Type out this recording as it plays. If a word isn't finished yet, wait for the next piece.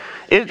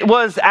It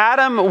was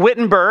Adam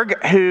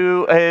Wittenberg,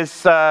 who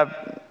is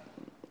a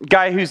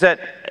guy who's at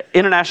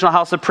International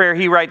House of Prayer.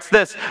 He writes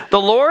this: the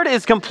Lord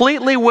is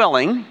completely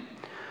willing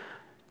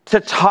to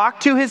talk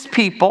to his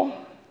people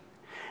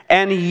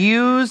and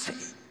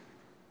use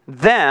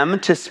them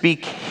to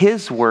speak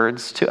his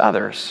words to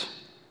others.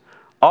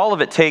 All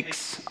it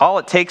takes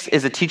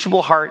is a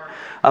teachable heart,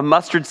 a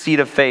mustard seed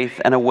of faith,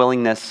 and a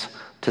willingness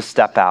to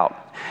step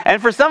out. And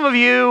for some of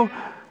you,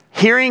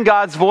 hearing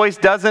God's voice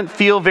doesn't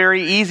feel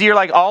very easy. You're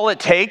like, all it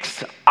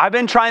takes. I've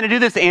been trying to do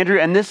this, Andrew,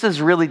 and this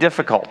is really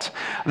difficult.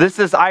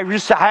 I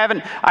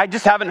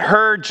just haven't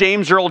heard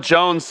James Earl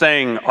Jones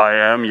saying, "I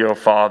am your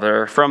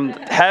father" from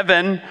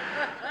heaven.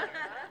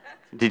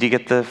 Did you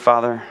get the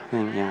father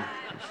thing? Yeah.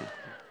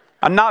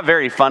 I'm not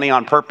very funny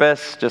on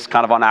purpose, just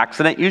kind of on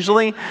accident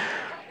usually.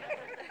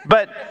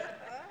 But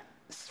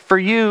for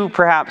you,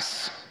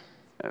 perhaps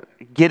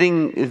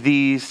getting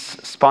these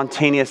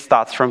spontaneous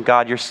thoughts from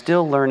God, you're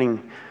still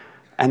learning,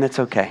 and it's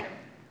okay.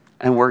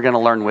 And we're going to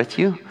learn with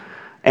you.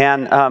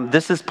 And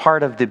this is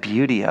part of the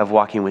beauty of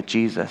walking with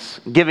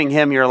Jesus. Giving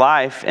him your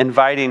life,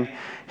 inviting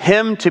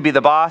him to be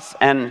the boss,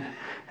 and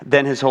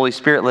then his Holy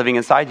Spirit living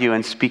inside you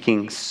and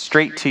speaking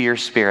straight to your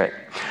spirit.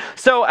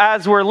 So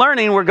as we're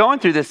learning, we're going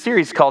through this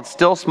series called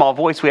Still Small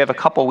Voice. We have a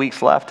couple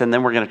weeks left, and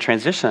then we're going to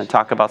transition and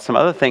talk about some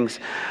other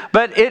things.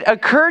 But it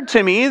occurred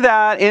to me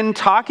that in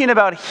talking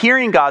about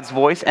hearing God's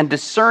voice and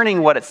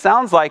discerning what it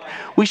sounds like,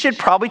 we should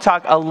probably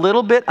talk a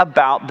little bit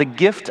about the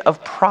gift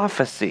of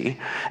prophecy.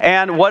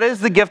 And what is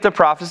the gift of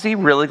prophecy?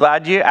 Really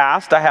glad you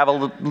asked. I have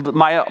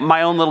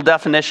my own little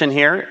definition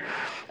here.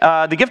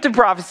 The gift of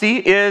prophecy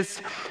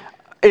is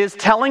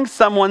telling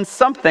someone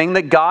something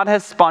that God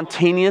has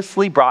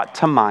spontaneously brought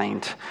to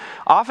mind.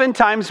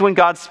 Oftentimes when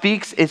God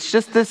speaks, it's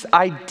just this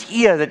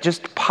idea that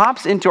just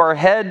pops into our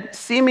head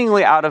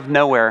seemingly out of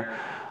nowhere.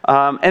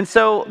 And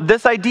so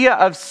this idea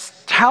of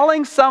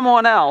telling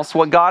someone else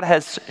what God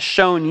has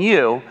shown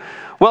you,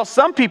 well,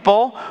 some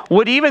people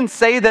would even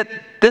say that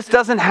this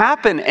doesn't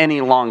happen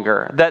any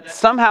longer, that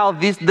somehow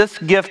this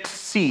gift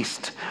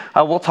ceased.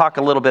 We'll talk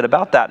a little bit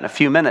about that in a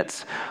few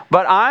minutes.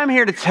 But I'm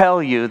here to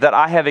tell you that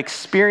I have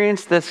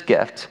experienced this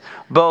gift,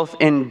 both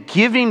in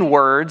giving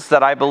words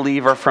that I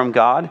believe are from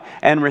God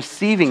and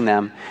receiving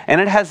them.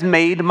 And it has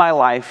made my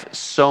life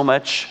so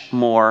much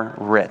more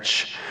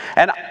rich.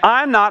 And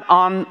I'm not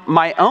on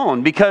my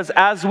own, because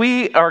as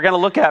we are going to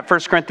look at 1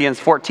 Corinthians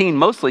 14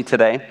 mostly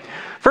today,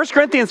 1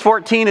 Corinthians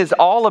 14 is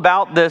all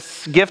about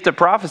this gift of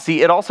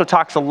prophecy. It also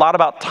talks a lot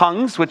about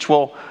tongues, which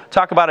we'll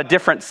talk about a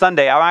different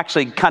Sunday. I'm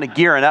actually kind of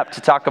gearing up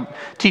to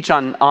teach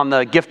on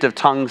the gift of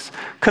tongues,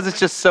 because it's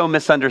just so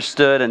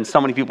misunderstood and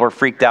so many people are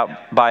freaked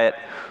out by it.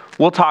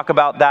 We'll talk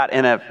about that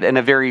in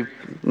a very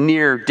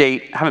near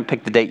date. I haven't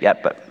picked the date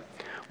yet, but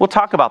we'll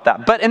talk about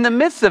that. But in the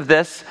midst of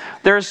this,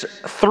 there's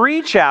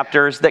 3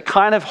 chapters that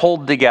kind of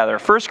hold together.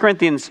 1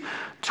 Corinthians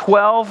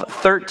 12,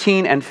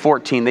 13, and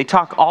 14. They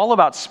talk all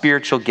about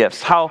spiritual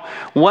gifts. How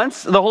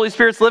once the Holy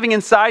Spirit's living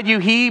inside you,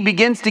 he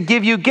begins to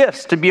give you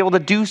gifts to be able to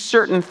do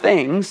certain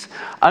things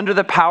under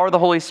the power of the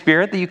Holy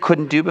Spirit that you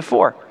couldn't do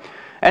before.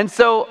 And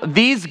so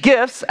these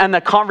gifts and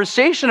the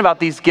conversation about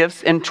these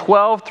gifts in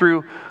 12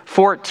 through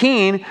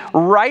 14,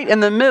 right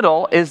in the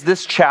middle is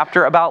this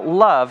chapter about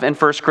love in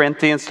 1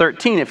 Corinthians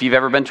 13. If you've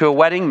ever been to a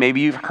wedding, maybe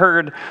you've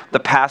heard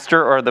the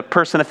pastor or the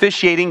person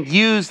officiating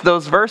use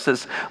those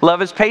verses.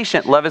 Love is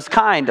patient, love is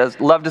kind,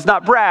 love does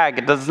not brag,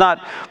 it does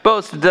not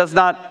boast, it does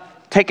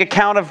not take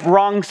account of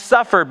wrong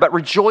suffered, but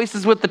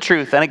rejoices with the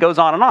truth, and it goes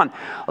on and on.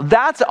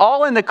 That's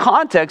all in the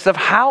context of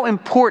how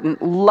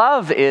important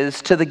love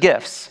is to the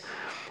gifts.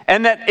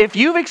 And that if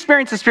you've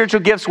experienced the spiritual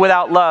gifts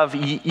without love,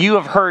 you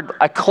have heard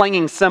a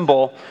clanging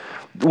cymbal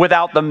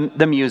without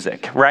the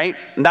music, right?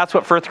 And that's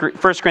what 1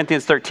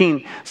 Corinthians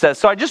 13 says.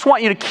 So I just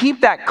want you to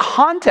keep that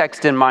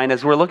context in mind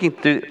as we're looking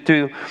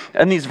through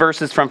in these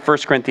verses from 1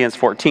 Corinthians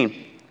 14.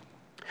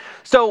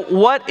 So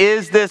what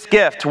is this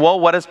gift? Well,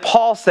 what does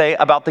Paul say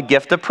about the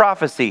gift of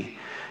prophecy?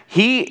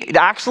 He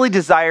actually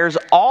desires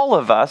all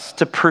of us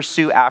to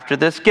pursue after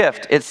this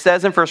gift. It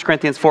says in 1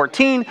 Corinthians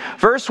 14,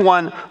 verse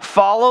 1,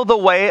 follow the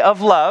way of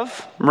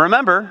love.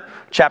 Remember,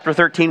 chapter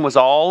 13 was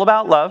all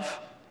about love.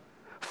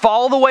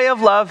 Follow the way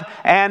of love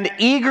and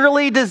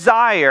eagerly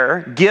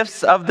desire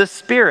gifts of the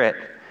Spirit,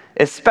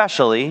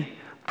 especially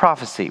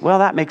prophecy. Well,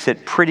 that makes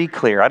it pretty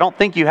clear. I don't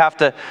think you have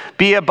to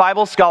be a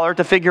Bible scholar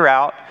to figure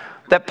out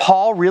that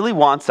Paul really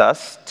wants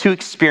us to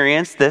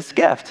experience this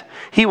gift.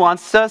 He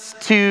wants us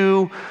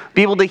to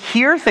be able to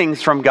hear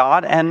things from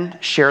God and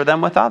share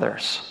them with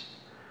others.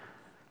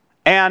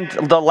 And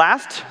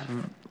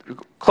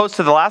close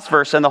to the last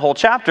verse in the whole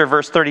chapter,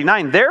 verse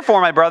 39, therefore,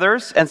 my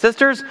brothers and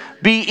sisters,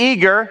 be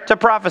eager to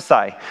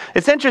prophesy.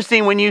 It's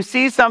interesting when you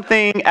see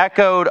something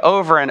echoed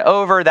over and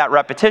over, that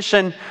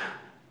repetition.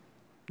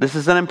 This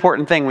is an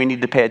important thing we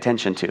need to pay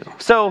attention to.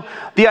 So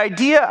the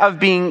idea of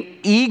being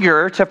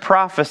eager to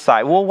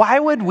prophesy. Well, why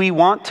would we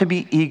want to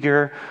be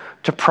eager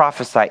to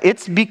prophesy?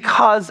 It's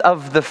because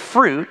of the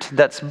fruit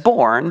that's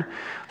born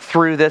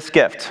through this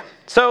gift.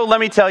 So let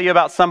me tell you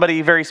about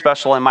somebody very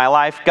special in my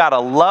life. Gotta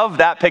love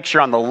that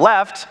picture on the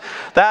left.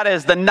 That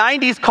is the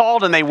 90s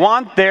called and they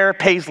want their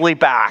Paisley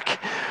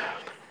back.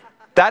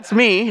 That's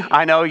me.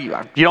 I know you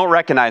don't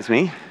recognize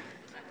me.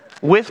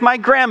 With my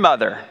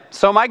grandmother.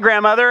 So my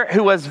grandmother,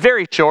 who was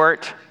very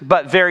short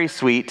but very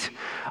sweet,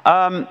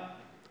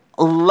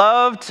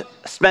 loved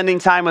spending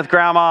time with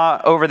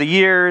grandma over the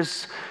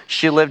years.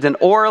 She lived in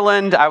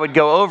Orland. I would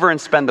go over and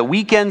spend the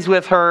weekends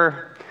with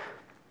her.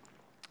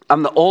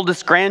 I'm the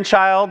oldest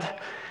grandchild,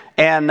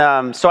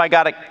 and so I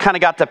kind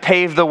of got to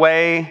pave the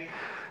way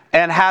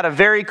and had a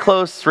very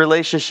close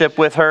relationship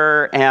with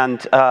her,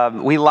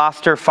 and we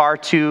lost her far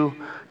too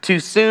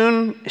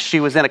soon. She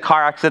was in a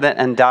car accident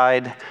and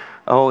died.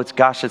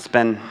 It's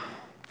been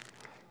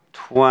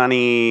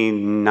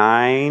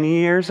 29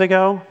 years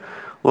ago,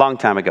 long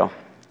time ago.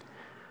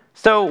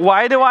 So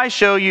why do I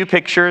show you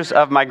pictures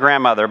of my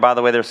grandmother? By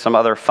the way, there's some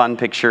other fun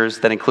pictures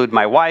that include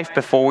my wife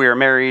before we were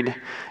married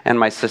and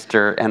my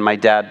sister and my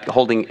dad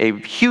holding a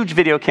huge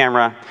video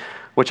camera,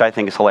 which I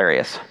think is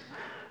hilarious.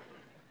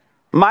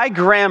 My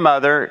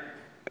grandmother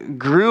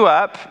grew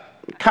up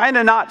kind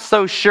of not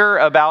so sure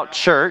about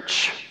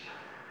church,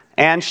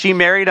 and she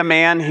married a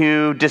man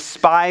who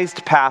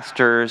despised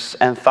pastors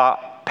and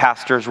thought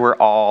pastors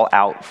were all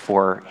out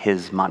for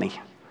his money.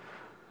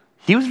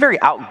 He was a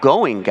very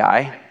outgoing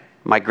guy,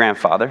 my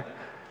grandfather,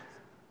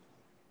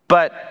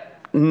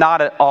 but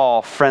not at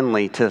all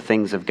friendly to the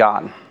things of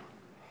God.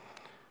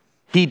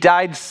 He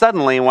died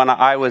suddenly when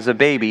I was a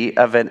baby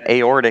of an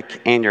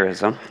aortic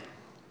aneurysm.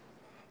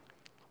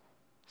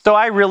 So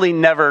I really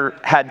never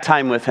had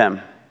time with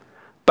him.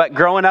 But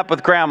growing up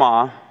with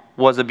grandma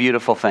was a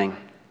beautiful thing.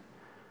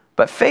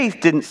 But faith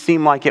didn't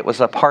seem like it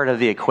was a part of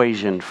the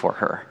equation for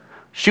her.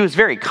 She was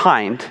very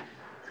kind,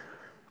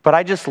 but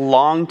I just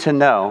longed to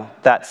know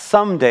that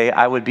someday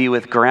I would be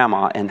with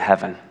grandma in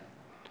heaven.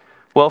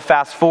 Well,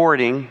 fast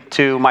forwarding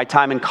to my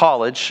time in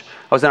college,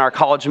 I was in our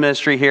college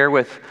ministry here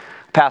with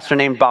a pastor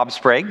named Bob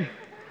Sprague,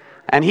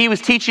 and he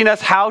was teaching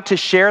us how to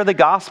share the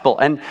gospel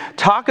and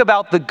talk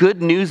about the good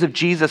news of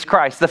Jesus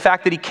Christ, the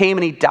fact that he came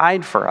and he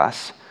died for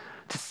us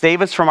to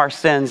save us from our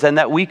sins, and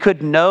that we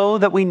could know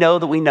that we know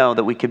that we know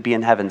that we could be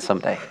in heaven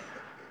someday.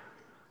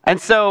 And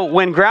so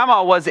when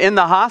grandma was in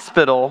the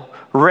hospital,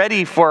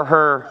 ready for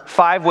her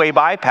 5-way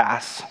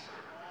bypass,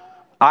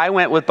 I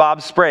went with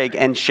Bob Sprague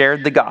and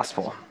shared the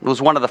gospel. It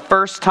was one of the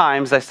first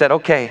times I said,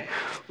 okay,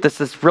 this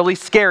is really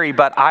scary,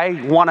 but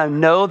I want to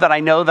know that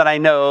I know that I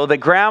know that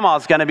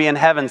grandma's going to be in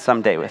heaven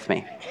someday with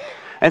me.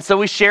 And so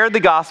we shared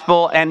the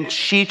gospel, and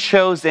she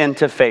chose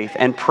into faith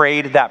and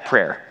prayed that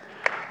prayer.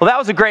 Well, that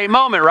was a great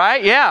moment,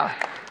 right? Yeah.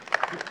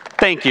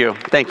 Thank you.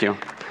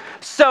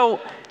 So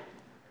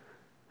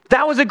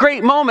that was a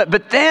great moment,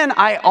 but then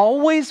I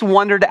always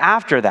wondered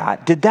after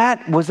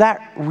that, was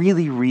that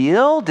really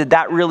real? Did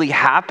that really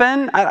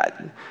happen?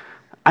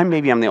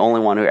 Maybe I'm the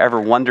only one who ever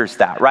wonders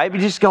that, right?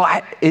 But you just go,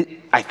 I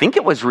think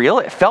it was real.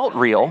 It felt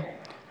real.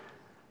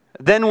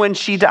 Then when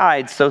she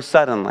died so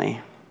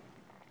suddenly,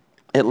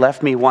 it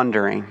left me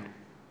wondering,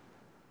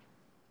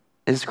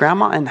 is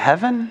grandma in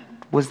heaven?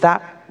 Was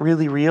that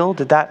really real?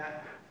 Did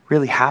that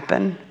really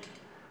happen?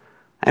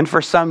 And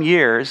for some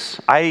years,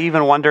 I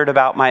even wondered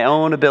about my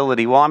own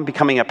ability. Well, I'm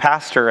becoming a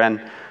pastor,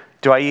 and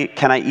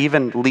can I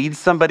even lead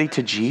somebody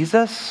to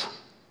Jesus?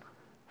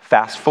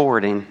 Fast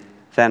forwarding,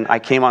 then I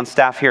came on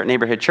staff here at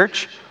Neighborhood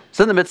Church. I was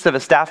in the midst of a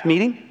staff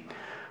meeting.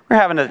 We're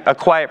having a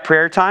quiet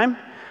prayer time.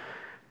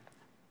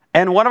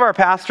 And one of our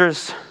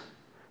pastors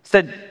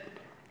said,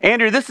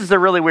 Andrew, this is a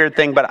really weird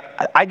thing,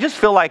 but I just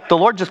feel like the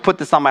Lord just put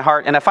this on my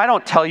heart, and if I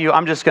don't tell you,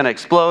 I'm just going to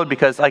explode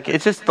because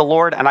it's just the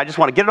Lord, and I just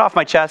want to get it off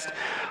my chest.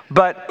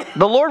 But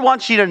the Lord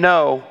wants you to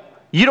know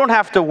you don't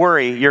have to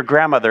worry. Your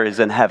grandmother is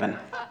in heaven.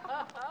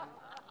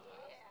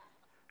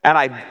 And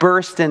I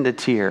burst into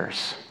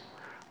tears.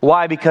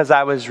 Why? Because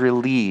I was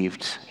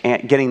relieved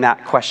getting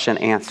that question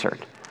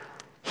answered.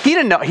 He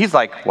didn't know. He's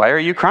like, why are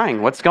you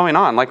crying? What's going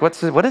on? Like,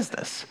 what is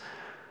this?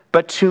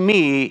 But to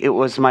me, it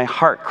was my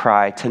heart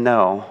cry to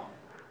know.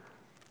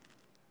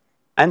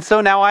 And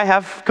so now I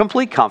have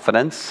complete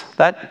confidence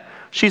that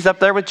she's up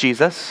there with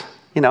Jesus,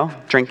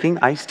 drinking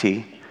iced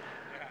tea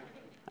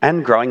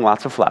and growing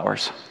lots of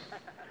flowers.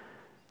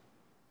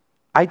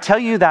 I tell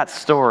you that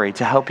story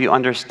to help you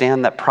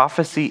understand that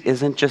prophecy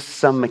isn't just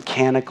some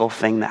mechanical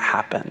thing that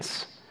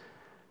happens.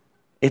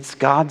 It's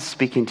God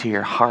speaking to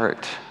your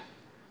heart,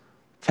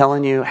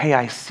 telling you, hey,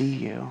 I see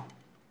you.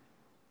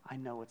 I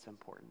know what's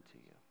important to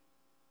you.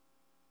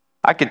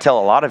 I could tell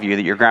a lot of you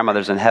that your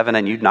grandmother's in heaven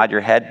and you'd nod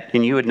your head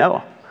and you would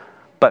know.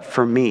 But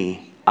for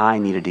me, I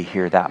needed to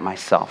hear that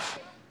myself.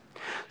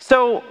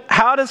 So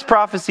how does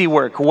prophecy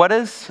work? What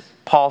does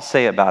Paul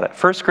say about it?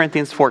 1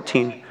 Corinthians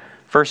 14,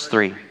 verse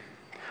 3.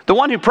 The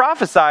one who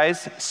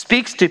prophesies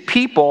speaks to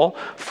people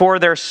for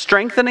their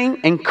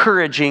strengthening,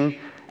 encouraging,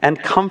 and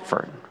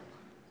comfort.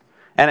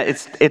 And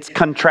it's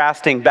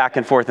contrasting back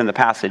and forth in the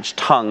passage,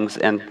 tongues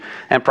and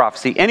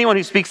prophecy. Anyone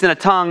who speaks in a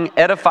tongue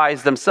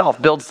edifies themselves,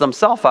 builds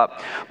themselves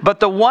up. But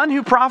the one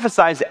who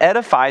prophesies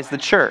edifies the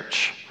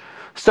church.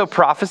 So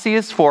prophecy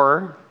is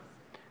for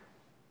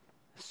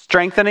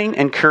strengthening,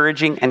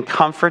 encouraging, and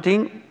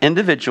comforting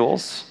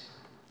individuals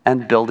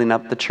and building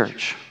up the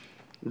church.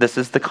 This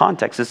is the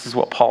context. This is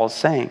what Paul is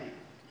saying.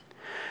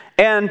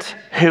 And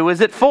who is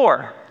it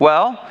for?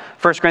 Well,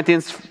 1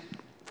 Corinthians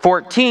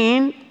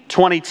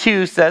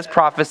 14:22 says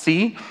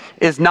prophecy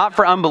is not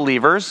for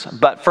unbelievers,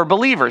 but for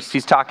believers.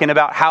 He's talking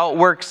about how it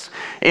works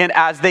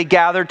as they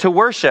gather to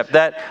worship.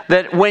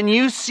 That when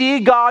you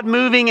see God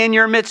moving in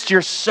your midst,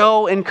 you're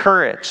so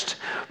encouraged.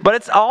 But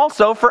it's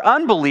also for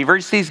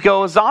unbelievers. He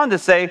goes on to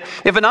say,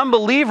 if an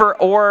unbeliever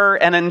or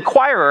an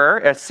inquirer,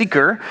 a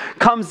seeker,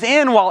 comes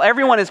in while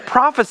everyone is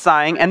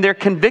prophesying and they're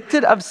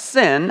convicted of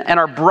sin and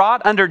are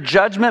brought under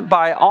judgment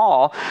by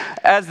all,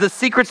 as the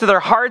secrets of their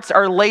hearts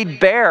are laid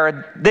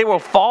bare, they will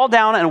fall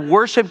down and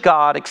worship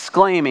God,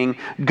 exclaiming,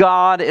 God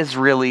is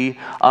really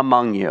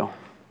among you.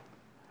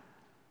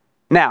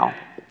 Now,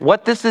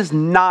 what this is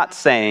not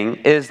saying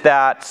is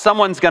that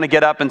someone's going to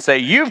get up and say,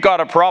 you've got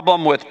a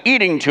problem with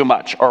eating too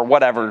much, or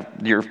whatever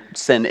your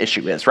sin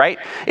issue is, right?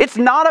 It's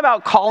not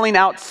about calling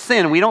out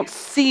sin. We don't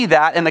see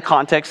that in the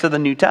context of the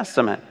New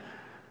Testament.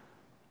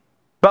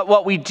 But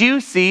what we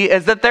do see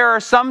is that there are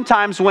some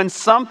times when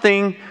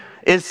something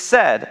is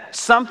said,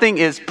 something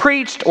is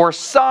preached or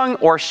sung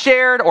or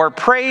shared or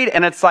prayed,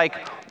 and it's like,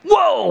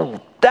 whoa,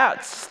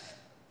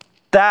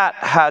 that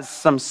has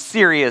some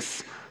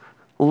serious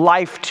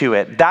life to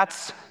it.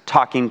 That's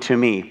talking to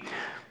me.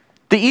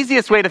 The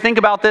easiest way to think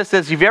about this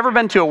is, you've ever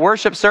been to a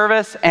worship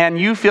service and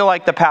you feel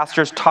like the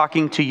pastor's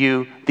talking to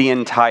you the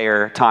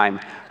entire time.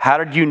 How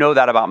did you know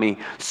that about me?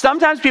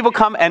 Sometimes people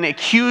come and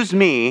accuse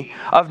me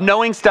of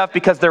knowing stuff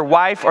because their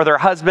wife or their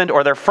husband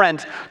or their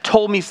friend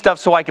told me stuff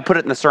so I could put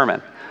it in the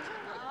sermon.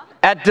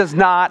 That does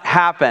not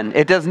happen.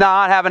 It does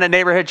not happen at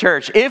Neighborhood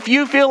Church. If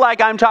you feel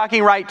like I'm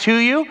talking right to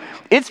you,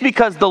 it's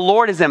because the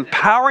Lord is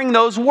empowering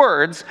those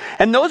words,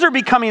 and those are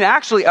becoming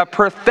actually a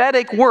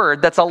prophetic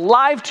word that's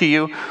alive to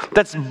you,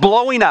 that's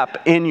blowing up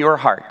in your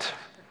heart.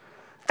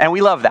 And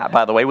we love that,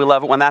 by the way. We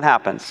love it when that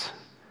happens.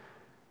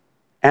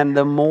 And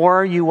the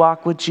more you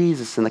walk with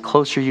Jesus and the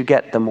closer you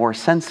get, the more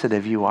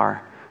sensitive you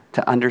are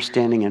to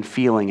understanding and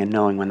feeling and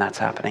knowing when that's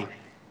happening.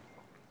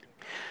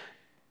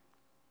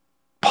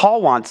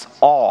 Paul wants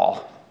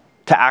all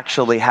to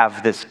actually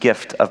have this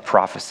gift of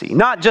prophecy.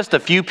 Not just a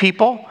few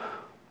people,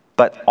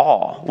 but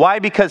all. Why?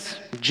 Because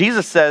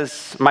Jesus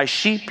says, my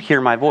sheep hear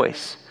my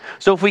voice.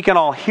 So if we can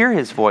all hear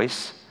his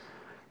voice,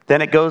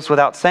 then it goes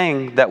without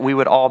saying that we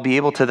would all be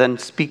able to then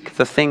speak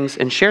the things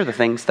and share the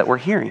things that we're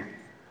hearing.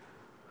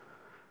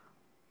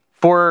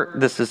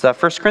 This is 1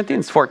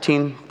 Corinthians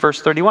 14,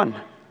 verse 31.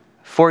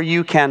 For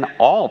you can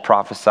all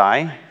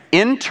prophesy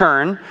in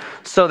turn,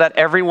 so that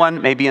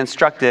everyone may be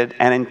instructed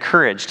and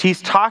encouraged.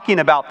 He's talking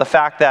about the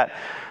fact that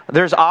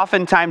there's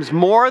oftentimes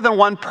more than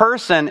one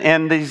person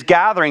in these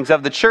gatherings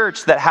of the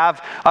church that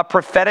have a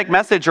prophetic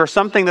message or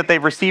something that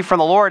they've received from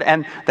the Lord,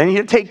 and they need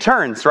to take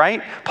turns,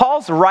 right?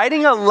 Paul's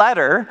writing a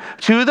letter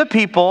to the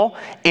people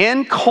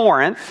in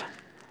Corinth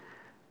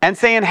and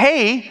saying,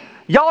 hey,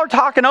 y'all are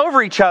talking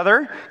over each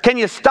other. Can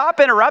you stop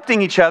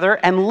interrupting each other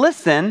and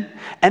listen,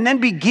 and then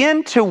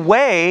begin to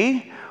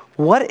weigh,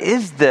 what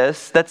is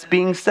this that's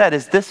being said?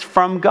 Is this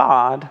from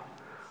God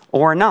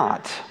or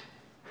not?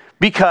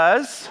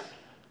 Because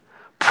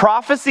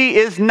prophecy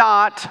is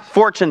not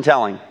fortune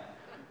telling.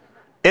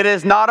 It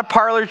is not a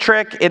parlor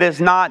trick. It is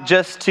not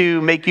just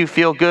to make you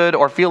feel good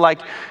or feel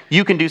like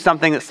you can do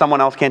something that someone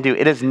else can't do.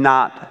 It is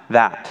not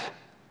that.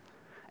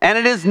 And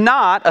it is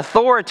not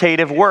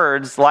authoritative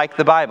words like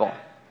the Bible.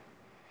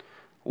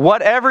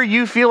 Whatever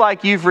you feel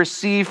like you've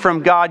received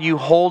from God, you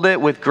hold it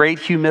with great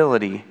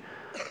humility,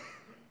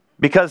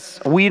 because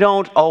we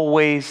don't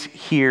always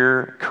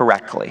hear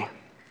correctly.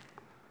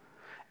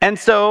 And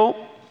so,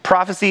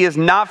 prophecy is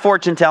not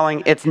fortune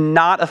telling. It's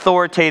not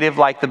authoritative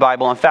like the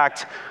Bible. In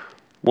fact,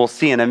 we'll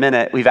see in a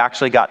minute, we've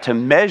actually got to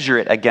measure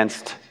it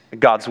against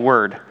God's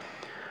word.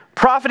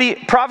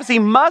 Prophecy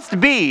must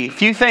be, a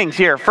few things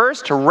here.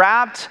 First,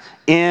 wrapped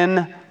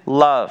in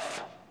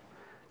love.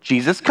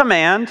 Jesus'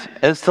 command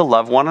is to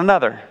love one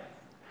another.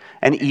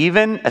 And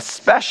even,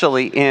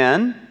 especially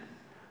in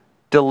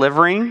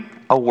delivering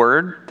a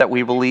word that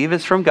we believe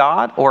is from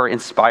God or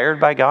inspired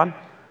by God,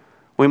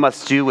 we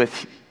must do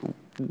with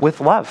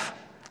love,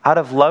 out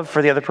of love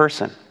for the other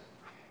person.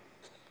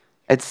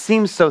 It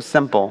seems so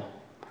simple,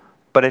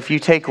 but if you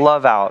take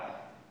love out,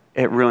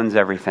 it ruins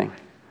everything.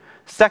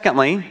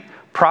 Secondly,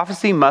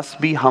 prophecy must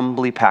be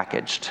humbly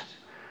packaged.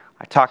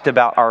 I talked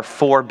about our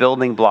 4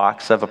 building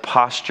blocks of a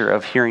posture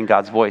of hearing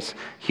God's voice.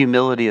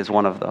 Humility is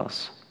one of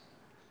those.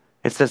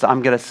 It says,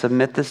 I'm going to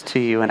submit this to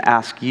you and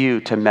ask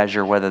you to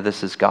measure whether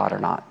this is God or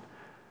not.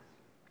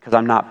 Because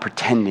I'm not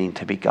pretending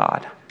to be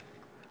God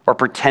or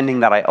pretending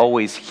that I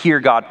always hear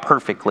God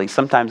perfectly.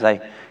 Sometimes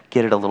I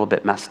get it a little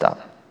bit messed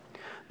up.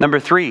 Number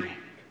 3,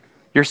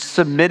 you're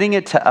submitting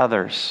it to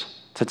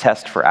others to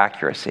test for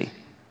accuracy.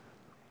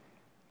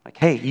 Like,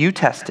 hey, you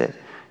test it.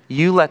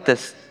 You let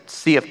this,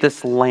 see if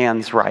this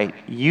lands right.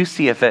 You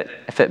see if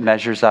it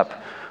measures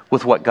up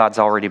with what God's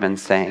already been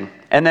saying.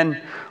 And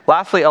then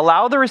lastly,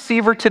 allow the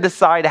receiver to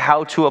decide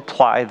how to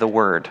apply the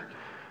word.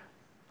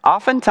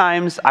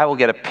 Oftentimes, I will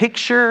get a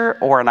picture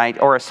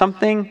or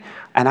something,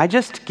 and I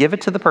just give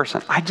it to the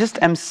person. I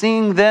just am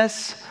seeing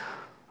this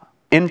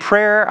in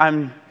prayer.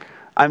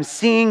 I'm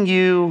seeing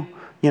you,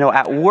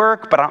 at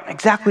work, but I don't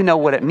exactly know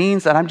what it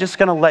means, and I'm just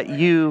going to let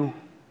you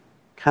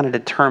kind of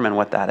determine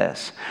what that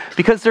is.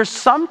 Because there's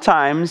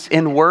sometimes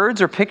in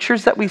words or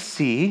pictures that we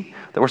see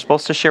that we're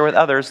supposed to share with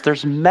others,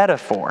 there's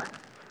metaphor.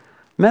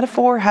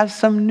 Metaphor has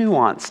some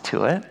nuance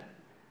to it,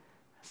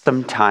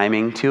 some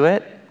timing to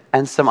it,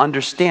 and some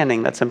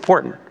understanding that's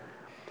important.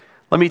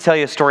 Let me tell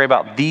you a story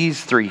about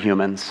these three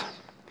humans.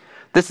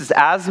 This is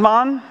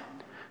Asmon,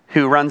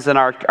 who runs an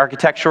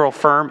architectural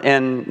firm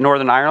in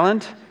Northern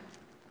Ireland.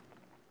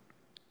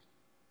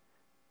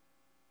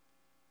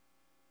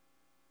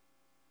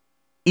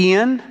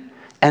 Ian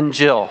and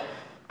Jill.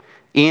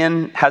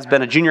 Ian has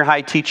been a junior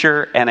high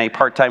teacher and a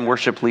part-time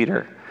worship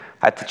leader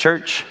at the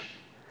church,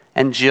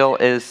 and Jill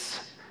is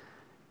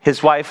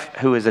his wife,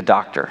 who is a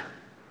doctor.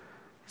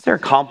 These are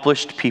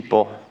accomplished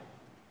people.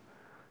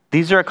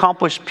 These are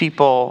accomplished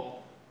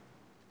people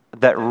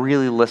that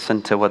really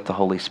listen to what the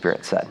Holy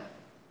Spirit said.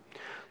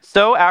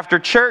 So after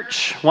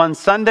church one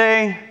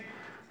Sunday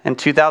in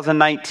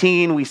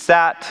 2019, we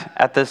sat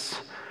at this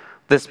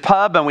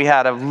pub and we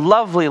had a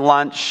lovely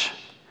lunch.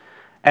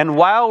 And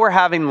while we're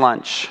having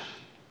lunch,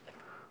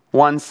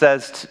 one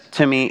says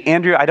to me,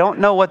 Andrew, I don't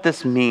know what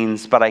this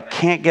means, but I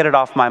can't get it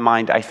off my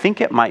mind. I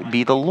think it might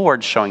be the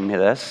Lord showing me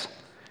this,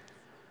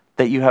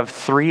 that you have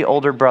 3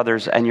 older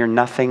brothers and you're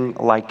nothing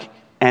like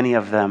any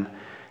of them,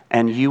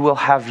 and you will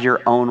have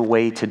your own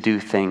way to do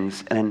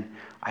things. And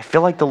I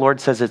feel like the Lord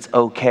says it's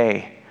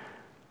okay.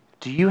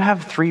 Do you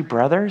have 3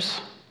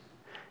 brothers?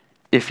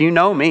 If you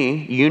know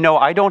me, you know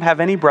I don't have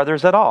any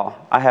brothers at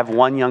all. I have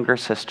 1 younger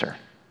sister.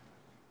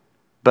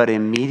 But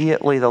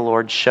immediately the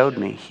Lord showed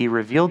me, he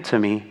revealed to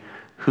me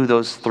who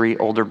those 3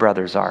 older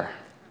brothers are.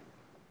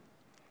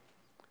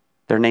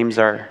 Their names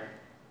are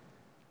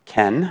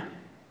Ken,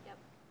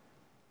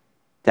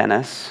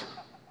 Dennis,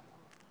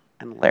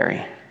 and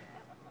Larry.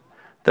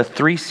 The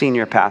 3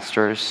 senior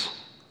pastors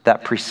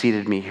that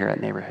preceded me here at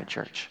Neighborhood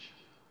Church.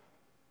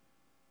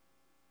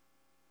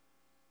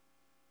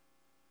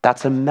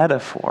 That's a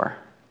metaphor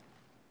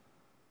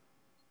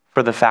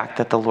for the fact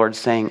that the Lord's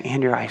saying,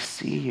 Andrew, I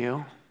see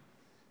you.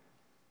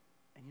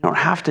 You don't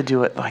have to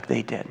do it like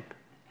they did.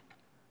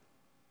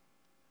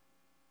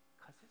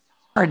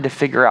 It's hard to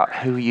figure out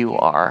who you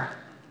are.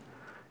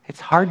 It's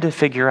hard to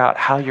figure out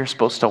how you're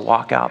supposed to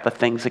walk out the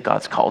things that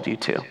God's called you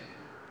to.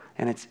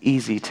 And it's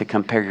easy to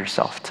compare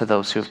yourself to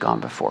those who have gone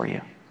before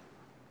you.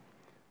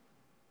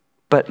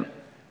 But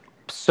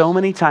so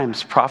many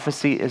times,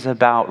 prophecy is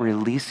about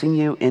releasing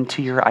you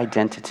into your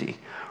identity,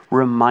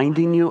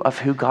 reminding you of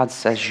who God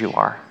says you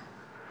are.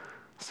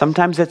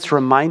 Sometimes it's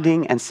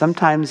reminding, and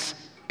sometimes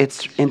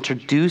it's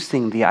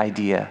introducing the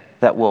idea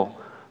that will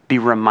be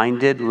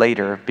reminded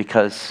later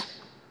because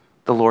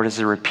the Lord is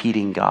a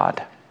repeating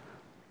God.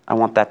 I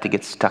want that to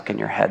get stuck in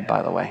your head,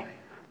 by the way.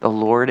 The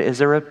Lord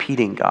is a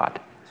repeating God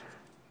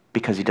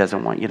because he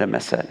doesn't want you to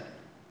miss it.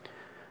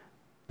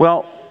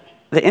 Well,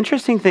 the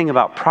interesting thing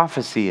about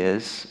prophecy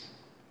is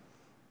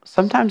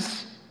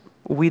sometimes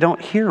we don't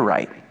hear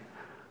right.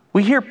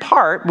 We hear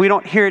part, we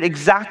don't hear it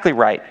exactly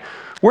right.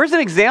 Where's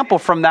an example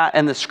from that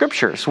in the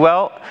scriptures?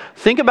 Well,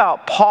 think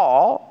about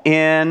Paul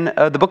in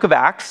the book of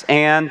Acts,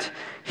 and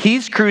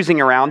he's cruising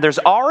around. There's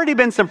already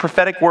been some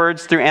prophetic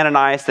words through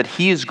Ananias that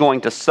he is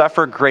going to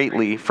suffer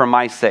greatly for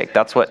my sake.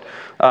 That's what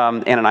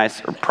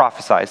Ananias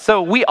prophesies.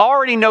 So we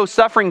already know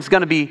suffering is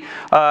going to be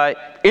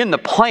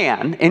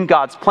in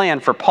God's plan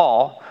for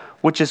Paul,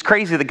 which is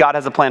crazy that God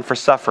has a plan for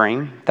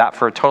suffering. That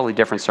for a totally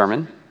different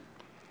sermon.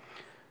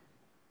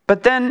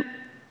 But then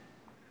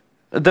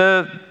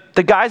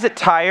the guys at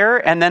Tyre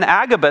and then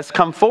Agabus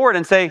come forward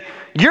and say,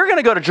 you're going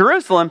to go to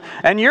Jerusalem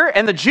and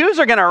the Jews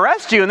are going to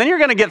arrest you and then you're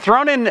going to get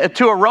thrown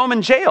into a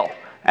Roman jail.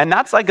 And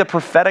that's like a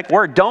prophetic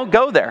word. Don't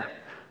go there.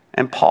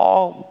 And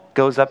Paul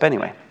goes up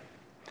anyway.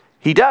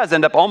 He does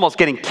end up almost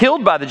getting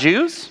killed by the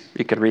Jews.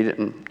 You could read it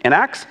in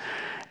Acts.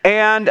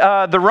 And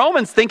the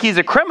Romans think he's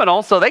a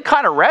criminal, so they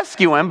kind of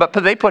rescue him, but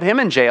they put him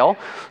in jail.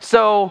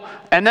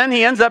 And then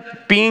he ends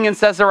up being in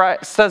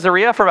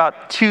Caesarea for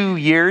about 2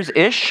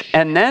 years-ish,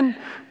 and then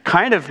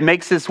kind of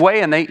makes his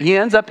way, and he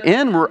ends up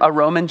in a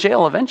Roman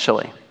jail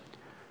eventually.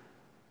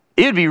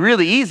 It would be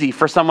really easy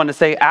for someone to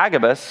say,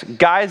 Agabus,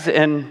 guys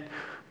in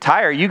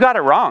Tyre, you got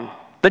it wrong.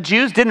 The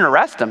Jews didn't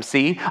arrest him,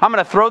 see? I'm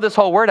going to throw this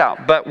whole word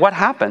out. But what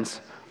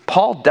happens?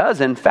 Paul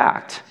does, in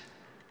fact,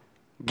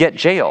 get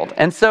jailed.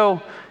 And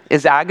so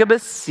is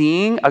Agabus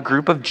seeing a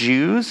group of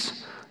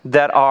Jews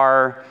that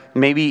are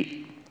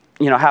maybe,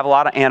 have a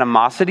lot of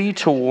animosity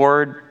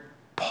toward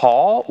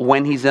Paul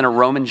when he's in a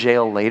Roman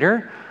jail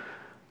later?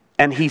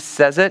 And he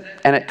says it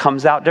and it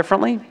comes out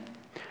differently?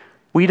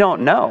 We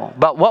don't know.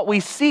 But what we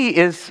see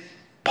is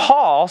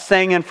Paul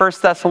saying in 1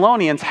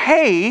 Thessalonians,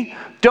 hey,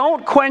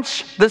 don't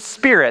quench the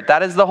Spirit.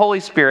 That is the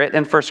Holy Spirit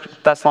in 1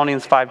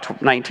 Thessalonians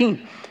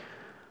 5:19.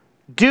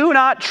 Do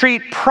not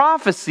treat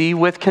prophecy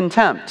with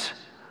contempt,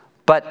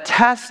 but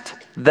test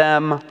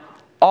them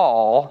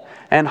all,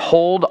 and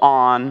hold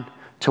on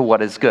to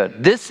what is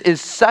good. This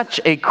is such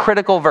a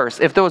critical verse.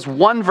 If there was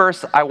one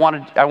verse I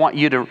want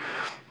you to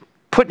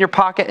put in your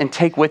pocket and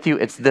take with you,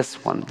 it's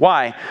this one.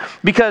 Why?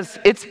 Because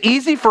it's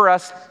easy for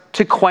us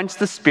to quench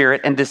the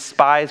Spirit and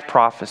despise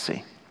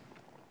prophecy.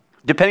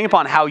 Depending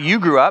upon how you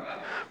grew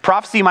up,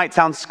 prophecy might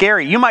sound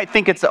scary. You might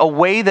think it's a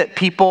way that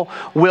people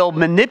will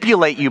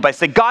manipulate you by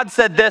saying, God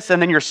said this,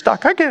 and then you're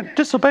stuck. I can't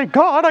disobey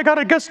God.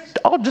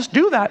 I'll just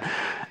do that.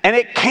 And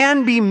it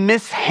can be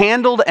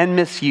mishandled and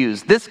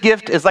misused. This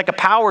gift is like a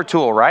power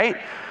tool, right?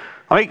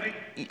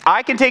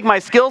 I can take my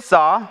skill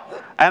saw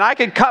and I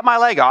can cut my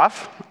leg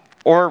off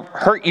or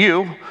hurt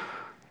you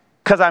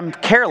because I'm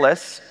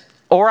careless,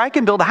 or I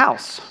can build a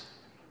house.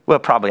 Well,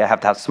 probably I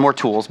have to have some more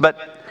tools, but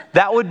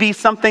that would be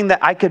something that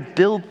I could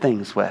build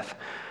things with.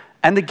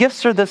 And the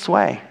gifts are this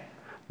way.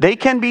 They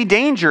can be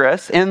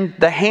dangerous in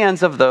the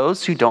hands of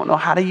those who don't know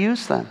how to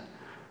use them.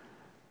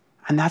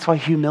 And that's why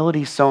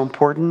humility is so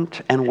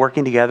important and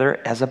working together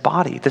as a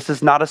body. This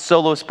is not a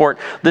solo sport.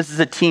 This is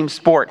a team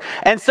sport.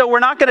 And so we're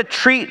not going to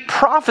treat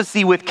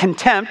prophecy with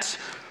contempt,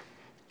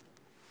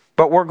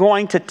 but we're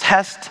going to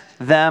test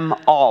them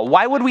all.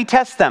 Why would we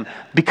test them?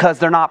 Because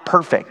they're not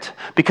perfect.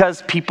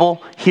 Because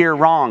people hear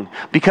wrong.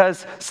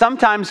 Because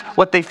sometimes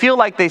what they feel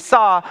like they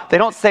saw, they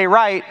don't say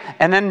right,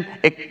 and then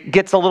it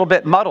gets a little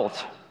bit muddled.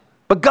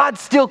 But God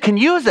still can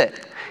use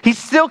it. He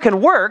still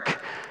can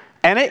work,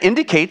 and it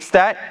indicates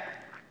that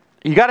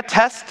you got to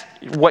test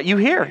what you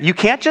hear. You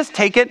can't just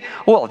take it,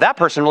 well, that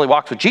person really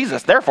walks with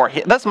Jesus, therefore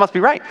this must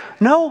be right.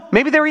 No,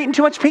 maybe they were eating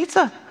too much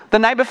pizza the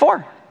night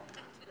before.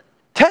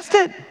 Test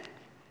it.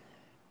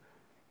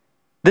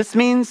 This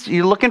means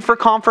you're looking for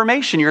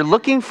confirmation. You're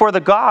looking for the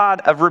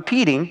God of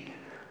repeating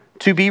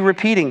to be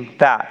repeating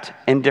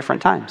that in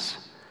different times.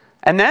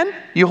 And then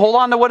you hold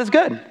on to what is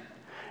good.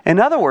 In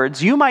other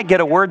words, you might get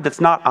a word that's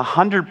not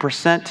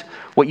 100%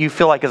 what you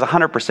feel like is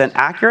 100%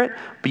 accurate,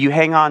 but you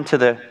hang on to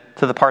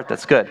the part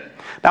that's good.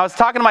 Now, I was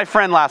talking to my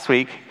friend last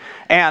week,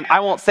 and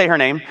I won't say her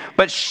name,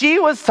 but she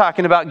was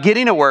talking about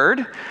getting a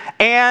word,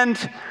 and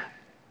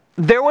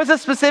there was a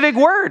specific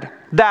word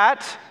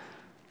that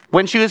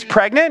when she was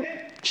pregnant,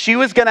 she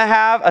was going to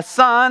have a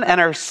son, and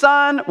her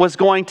son was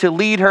going to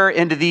lead her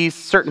into these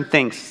certain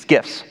things,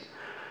 gifts.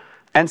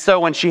 And so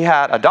when she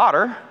had a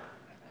daughter,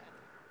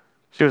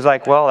 she was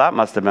like, well, that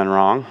must have been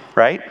wrong,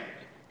 right?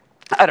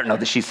 I don't know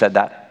that she said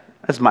that.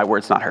 That's my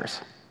words, not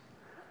hers.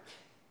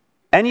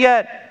 And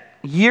yet,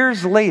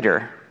 years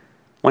later,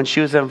 when she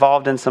was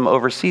involved in some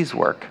overseas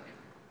work,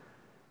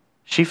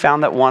 she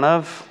found that one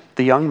of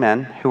the young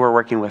men who were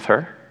working with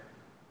her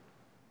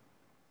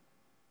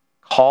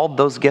called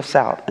those gifts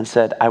out and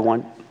said,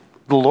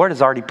 the Lord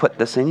has already put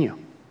this in you.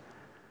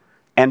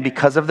 And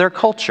because of their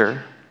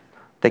culture,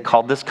 they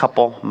called this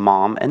couple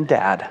mom and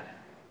dad.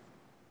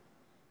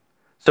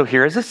 So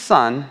here is a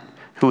son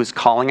who is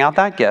calling out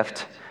that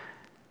gift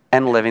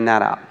and living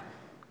that out,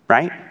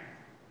 right?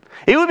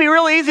 It would be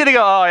really easy to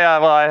go, oh yeah,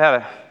 well, I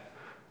have a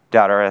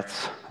daughter.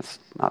 That's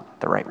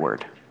not the right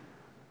word.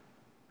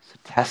 So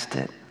test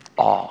it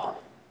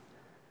all.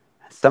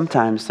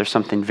 Sometimes there's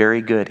something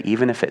very good,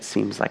 even if it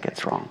seems like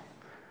it's wrong,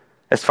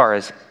 as far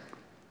as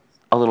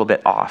a little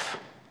bit off.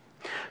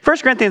 1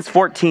 Corinthians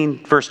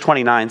 14, verse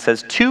 29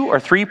 says, 2 or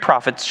 3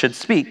 prophets should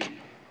speak,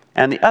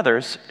 and the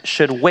others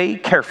should weigh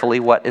carefully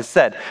what is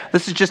said.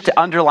 This is just to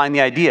underline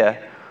the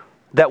idea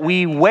that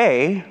we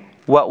weigh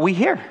what we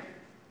hear.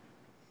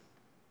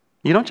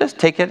 You don't just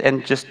take it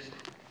and just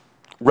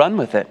run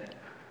with it.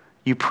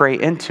 You pray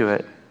into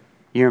it.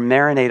 You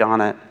marinate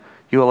on it.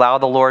 You allow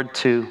the Lord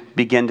to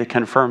begin to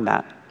confirm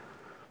that.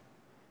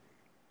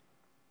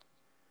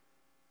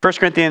 1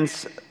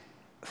 Corinthians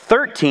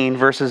 13,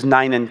 verses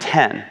 9 and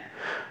 10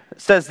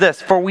 says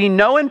this, for we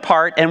know in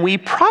part and we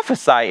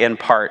prophesy in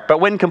part, but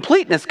when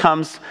completeness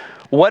comes,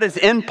 what is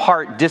in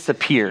part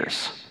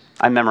disappears.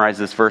 I memorized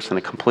this verse in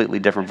a completely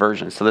different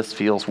version, so this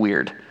feels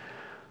weird.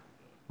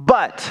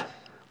 But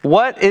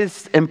what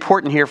is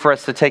important here for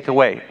us to take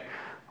away?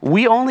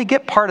 We only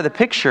get part of the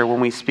picture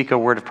when we speak a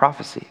word of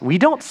prophecy. We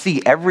don't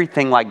see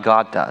everything like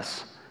God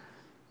does.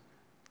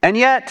 And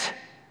yet,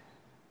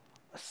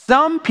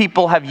 some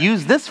people have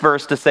used this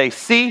verse to say,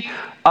 see,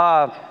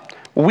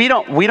 we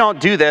don't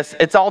do this.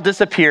 It's all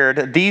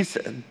disappeared.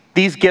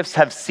 These gifts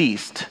have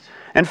ceased.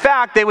 In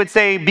fact, they would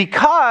say,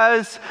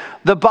 because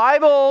the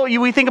Bible,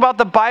 we think about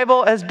the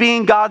Bible as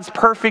being God's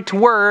perfect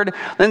word,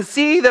 then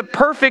see the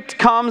perfect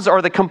comes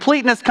or the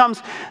completeness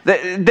comes,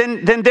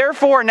 then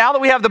therefore, now that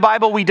we have the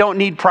Bible, we don't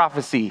need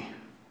prophecy.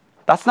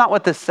 That's not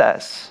what this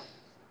says.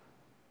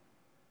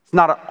 It's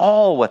not at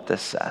all what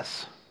this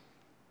says.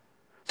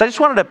 So I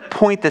just wanted to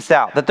point this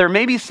out, that there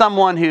may be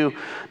someone who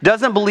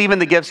doesn't believe in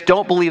the gifts,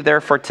 don't believe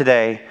they're for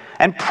today,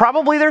 and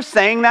probably they're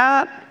saying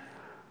that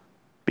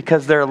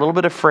because they're a little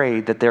bit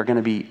afraid that they're going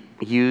to be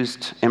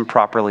used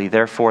improperly.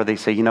 Therefore, they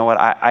say, you know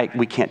what,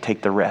 we can't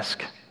take the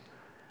risk.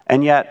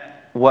 And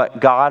yet,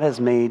 what God has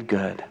made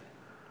good,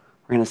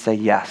 we're going to say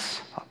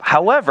yes.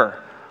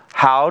 However,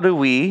 how do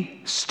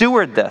we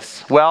steward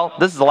this? Well,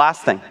 this is the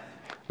last thing.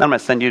 Then I'm going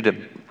to send you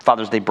to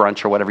Father's Day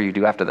brunch or whatever you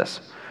do after this.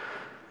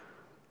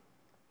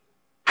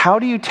 How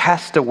do you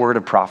test a word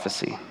of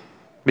prophecy?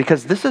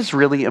 Because this is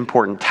really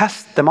important.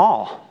 Test them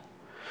all.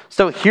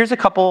 So here's a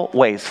couple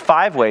ways,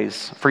 5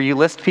 ways for you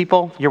list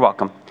people. You're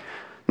welcome.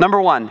 Number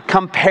 1,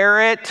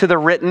 compare it to the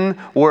written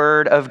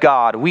word of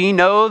God. We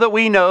know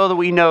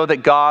that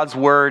God's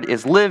word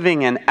is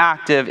living and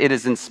active. It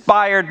is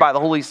inspired by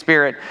the Holy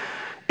Spirit.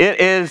 It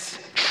is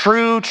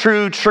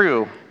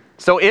true.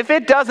 So if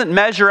it doesn't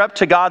measure up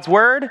to God's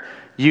word,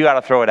 you got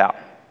to throw it out.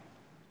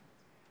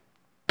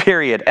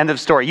 Period. End of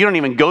story. You don't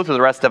even go through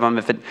the rest of them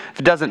if it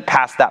doesn't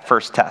pass that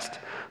first test.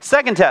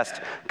 Second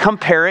test,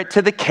 compare it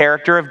to the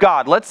character of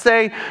God. Let's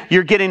say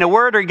you're getting a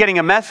word or you're getting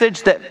a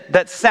message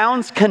that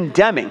sounds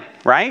condemning,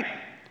 right?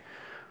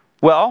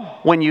 Well,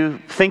 when you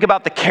think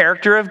about the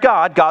character of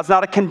God, God's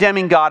not a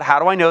condemning God. How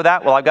do I know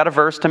that? Well, I've got a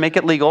verse to make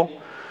it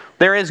legal.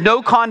 There is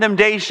no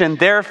condemnation,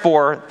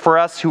 therefore, for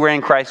us who are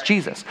in Christ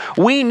Jesus.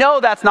 We know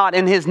that's not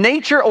in his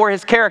nature or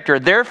his character.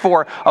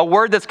 Therefore, a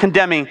word that's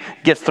condemning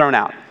gets thrown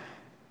out.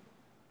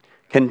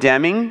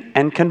 Condemning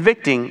and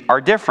convicting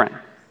are different.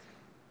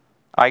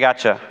 I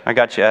got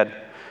you, Ed.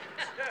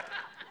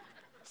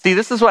 See,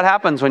 this is what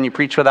happens when you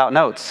preach without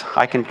notes.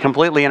 I can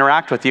completely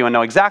interact with you and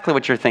know exactly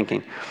what you're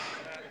thinking.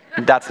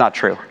 That's not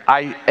true.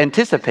 I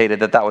anticipated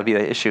that would be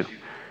the issue.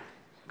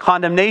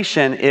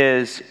 Condemnation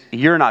is,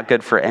 you're not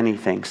good for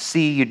anything.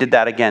 See, you did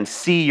that again.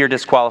 See, you're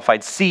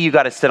disqualified. See, you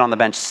got to sit on the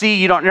bench.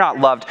 See, you're not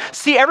loved.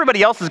 See,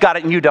 everybody else has got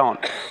it and you don't.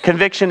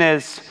 Conviction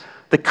is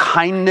the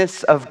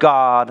kindness of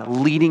God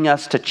leading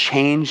us to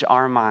change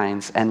our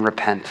minds and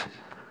repent.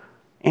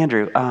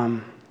 Andrew,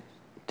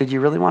 did you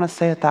really want to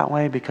say it that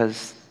way?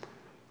 Because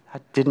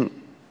that didn't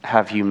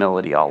have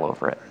humility all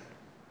over it.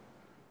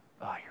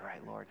 Oh, you're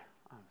right, Lord.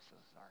 I'm so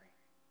sorry.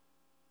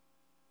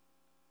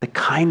 The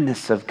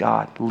kindness of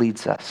God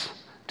leads us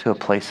to a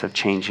place of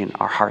changing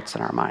our hearts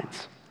and our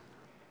minds.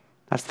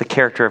 That's the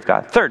character of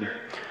God. Third,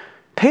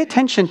 pay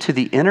attention to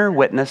the inner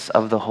witness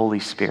of the Holy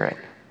Spirit.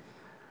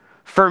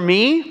 For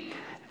me,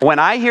 when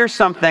I hear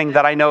something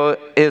that I know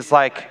is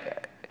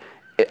like,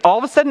 all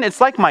of a sudden it's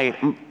like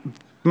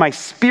my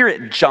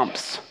spirit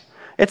jumps.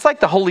 It's like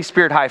the Holy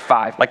Spirit high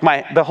five. Like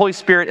the Holy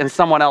Spirit and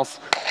someone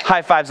else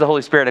high fives the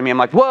Holy Spirit at me. I'm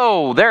like,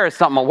 whoa, there is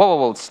something.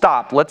 Whoa,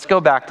 stop. Let's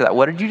go back to that.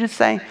 What did you just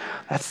say?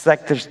 That's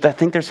like, I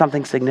think there's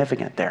something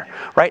significant there,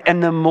 right?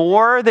 And the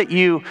more that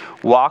you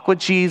walk with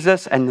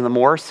Jesus and the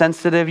more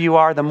sensitive you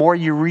are, the more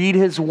you read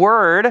his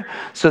word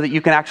so that you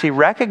can actually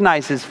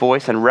recognize his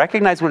voice and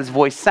recognize what his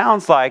voice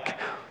sounds like,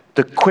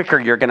 the quicker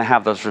you're going to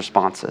have those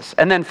responses.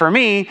 And then for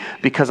me,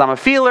 because I'm a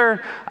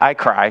feeler, I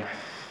cry.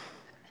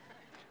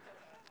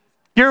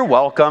 You're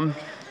welcome.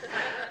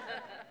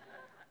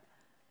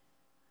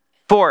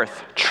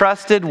 Fourth,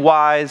 trusted,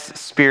 wise,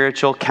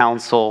 spiritual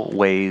counsel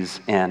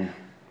weighs in.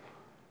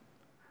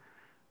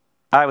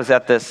 I was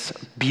at this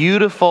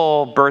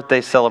beautiful birthday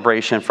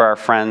celebration for our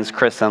friends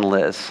Chris and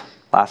Liz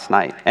last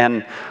night.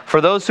 And for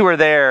those who are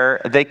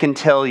there, they can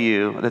tell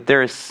you that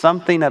there is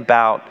something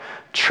about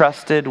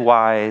trusted,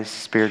 wise,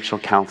 spiritual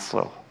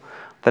counsel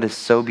that is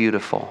so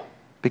beautiful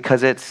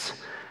because it's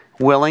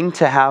willing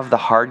to have the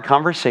hard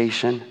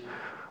conversation,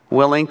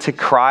 willing to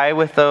cry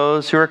with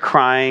those who are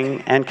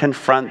crying and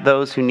confront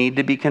those who need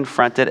to be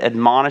confronted,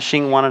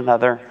 admonishing one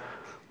another,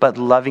 but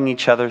loving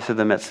each other through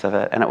the midst of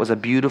it. And it was a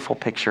beautiful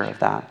picture of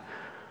that.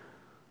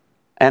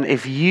 And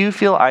if you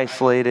feel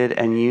isolated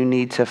and you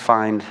need to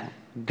find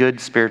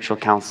good spiritual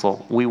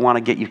counsel, we want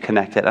to get you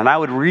connected. And I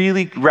would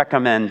really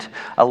recommend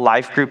a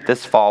life group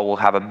this fall. We'll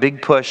have a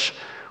big push.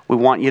 We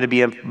want you to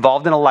be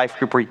involved in a life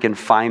group where you can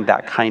find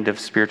that kind of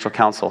spiritual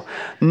counsel.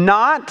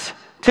 Not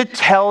to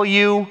tell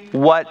you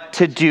what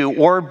to do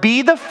or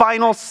be the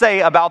final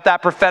say about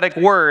that prophetic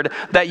word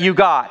that you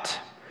got.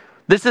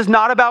 This is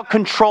not about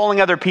controlling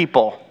other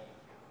people.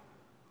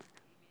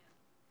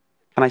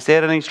 Can I say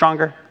it any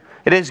stronger?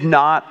 It is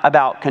not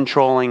about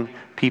controlling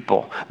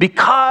people.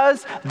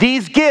 Because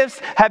these gifts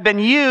have been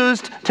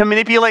used to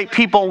manipulate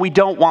people, we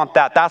don't want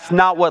that. That's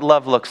not what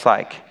love looks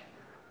like.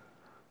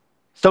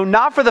 So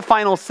not for the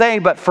final say,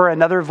 but for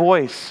another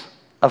voice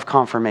of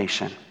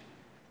confirmation.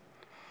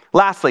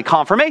 Lastly,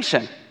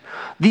 confirmation.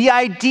 The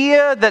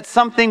idea that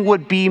something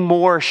would be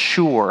more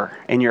sure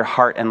in your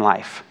heart and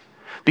life.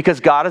 Because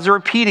God is a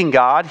repeating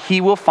God,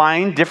 he will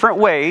find different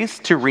ways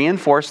to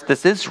reinforce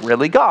this is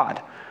really God.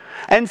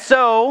 And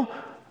so,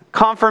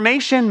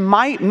 confirmation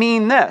might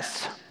mean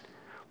this.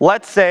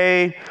 Let's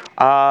say,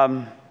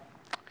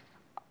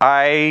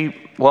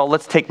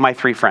 let's take my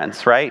 3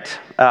 friends, right?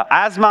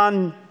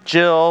 Asman,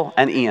 Jill,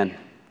 and Ian.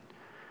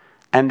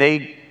 And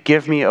they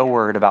give me a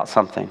word about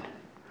something.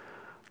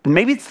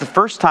 Maybe it's the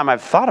first time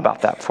I've thought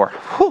about that before.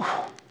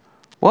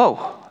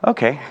 Whoa,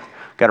 okay.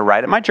 Got to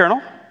write it in my journal.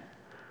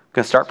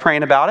 Going to start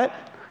praying about it.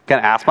 Going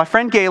to ask my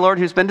friend Gaylord,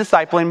 who's been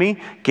discipling me.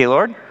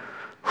 Gaylord,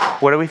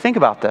 what do we think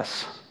about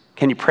this?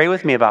 Can you pray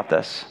with me about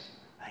this?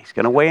 He's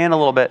going to weigh in a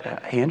little bit.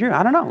 Hey, Andrew,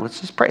 I don't know.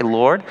 Let's just pray.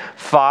 Lord,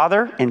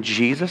 Father, in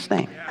Jesus'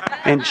 name.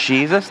 In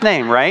Jesus'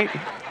 name, right?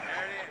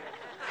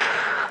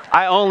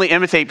 I only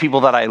imitate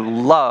people that I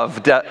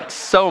love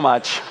so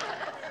much.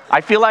 I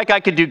feel like I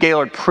could do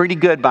Gaylord pretty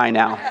good by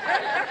now.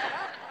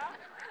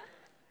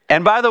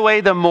 And by the way,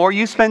 the more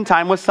you spend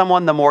time with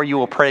someone, the more you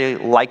will pray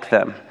like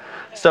them.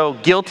 So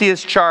guilty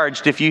is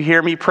charged. If you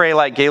hear me pray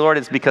like Gaylord,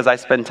 it's because I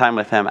spend time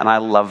with him, and I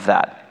love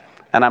that.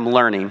 And I'm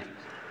learning.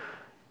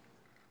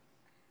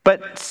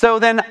 But so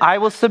then I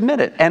will submit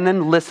it and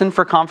then listen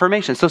for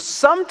confirmation. So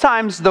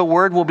sometimes the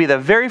word will be the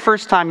very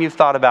first time you've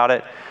thought about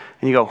it,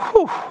 and you go,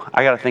 whew,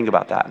 I got to think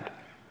about that.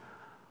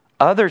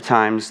 Other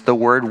times the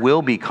word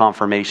will be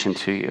confirmation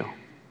to you.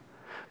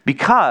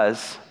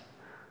 Because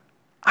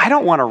I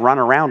don't want to run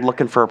around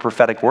looking for a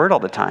prophetic word all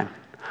the time.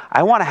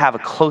 I want to have a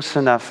close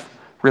enough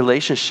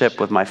relationship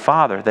with my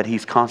Father that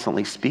he's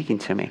constantly speaking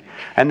to me.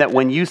 And that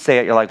when you say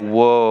it, you're like,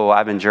 whoa,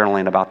 I've been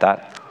journaling about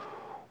that.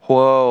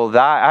 Whoa,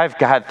 I've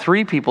had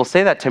 3 people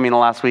say that to me in the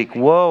last week.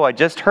 Whoa, I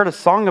just heard a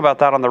song about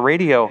that on the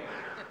radio.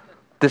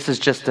 This is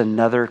just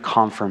another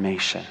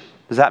confirmation.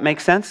 Does that make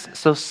sense?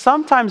 So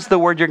sometimes the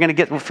word you're going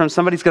to get from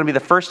somebody's going to be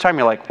the first time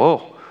you're like,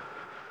 whoa,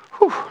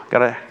 whew,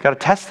 gotta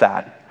test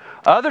that.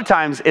 Other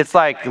times it's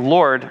like,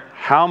 Lord,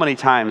 how many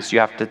times do you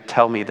have to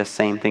tell me the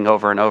same thing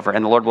over and over?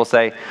 And the Lord will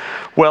say,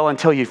 well,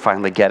 until you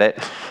finally get it.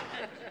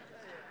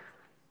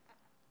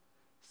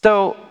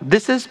 So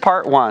this is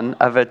part 1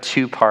 of a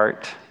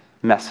 2-part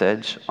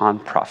message on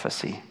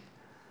prophecy.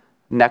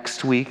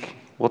 Next week,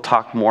 we'll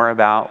talk more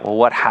about, well,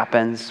 what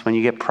happens when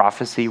you get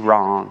prophecy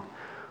wrong?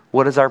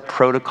 What is our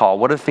protocol?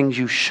 What are things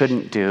you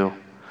shouldn't do?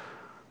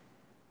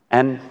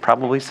 And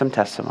probably some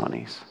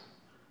testimonies.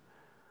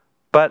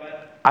 But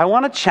I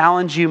want to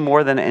challenge you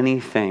more than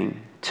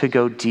anything to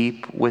go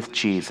deep with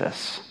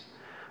Jesus.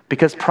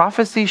 Because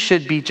prophecy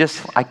should be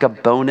just like a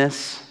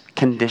bonus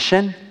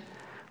condition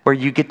where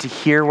you get to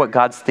hear what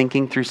God's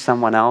thinking through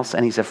someone else,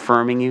 and he's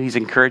affirming you, he's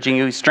encouraging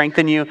you, he's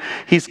strengthening you,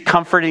 he's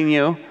comforting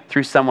you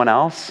through someone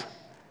else.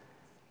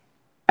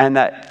 And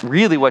that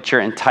really what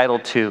you're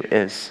entitled to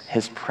is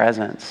his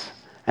presence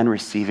and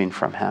receiving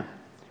from him.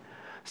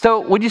 So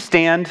would you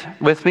stand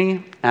with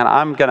me? And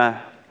I'm going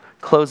to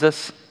close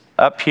this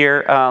up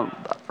here.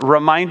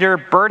 Reminder,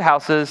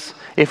 birdhouses.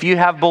 If you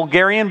have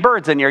Bulgarian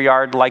birds in your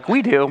yard like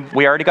we do,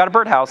 we already got a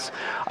birdhouse.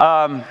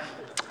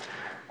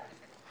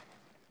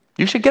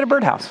 You should get a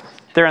birdhouse.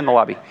 They're in the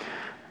lobby.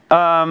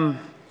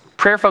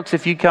 Prayer folks,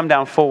 if you come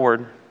down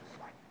forward.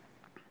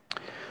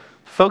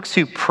 Folks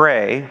who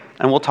pray,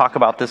 and we'll talk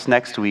about this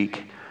next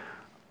week,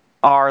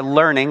 are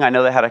learning. I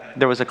know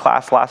there was a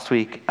class last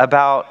week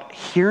about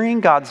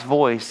hearing God's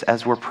voice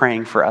as we're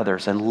praying for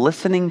others and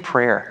listening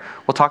prayer.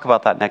 We'll talk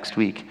about that next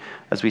week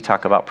as we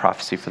talk about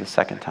prophecy for the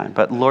second time.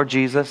 But Lord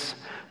Jesus,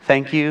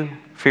 thank you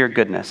for your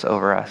goodness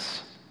over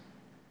us.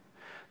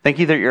 Thank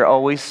you that you're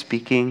always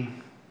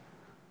speaking.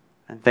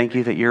 And thank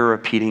you that you're a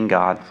repeating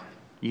God.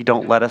 You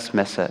don't let us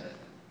miss it.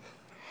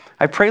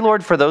 I pray,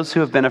 Lord, for those who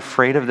have been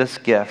afraid of this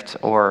gift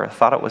or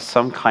thought it was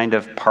some kind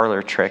of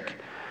parlor trick,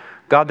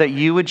 God, that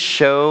you would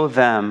show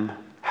them,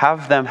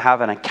 have them have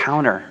an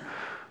encounter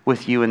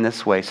with you in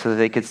this way so that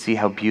they could see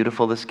how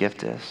beautiful this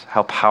gift is,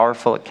 how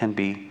powerful it can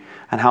be,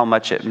 and how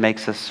much it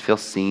makes us feel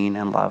seen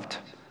and loved.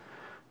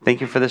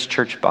 Thank you for this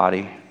church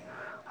body.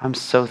 I'm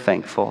so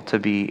thankful to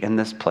be in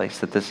this place,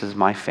 that this is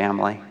my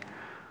family.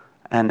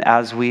 And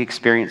as we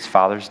experience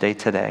Father's Day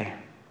today,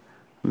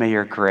 may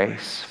your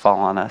grace fall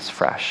on us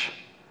fresh.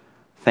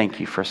 Thank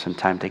you for some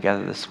time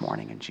together this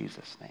morning in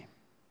Jesus' name.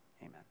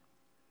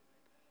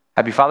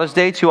 Happy Father's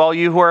Day to all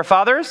you who are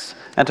fathers,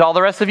 and to all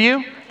the rest of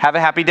you, have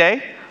a happy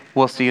day.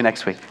 We'll see you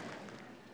next week.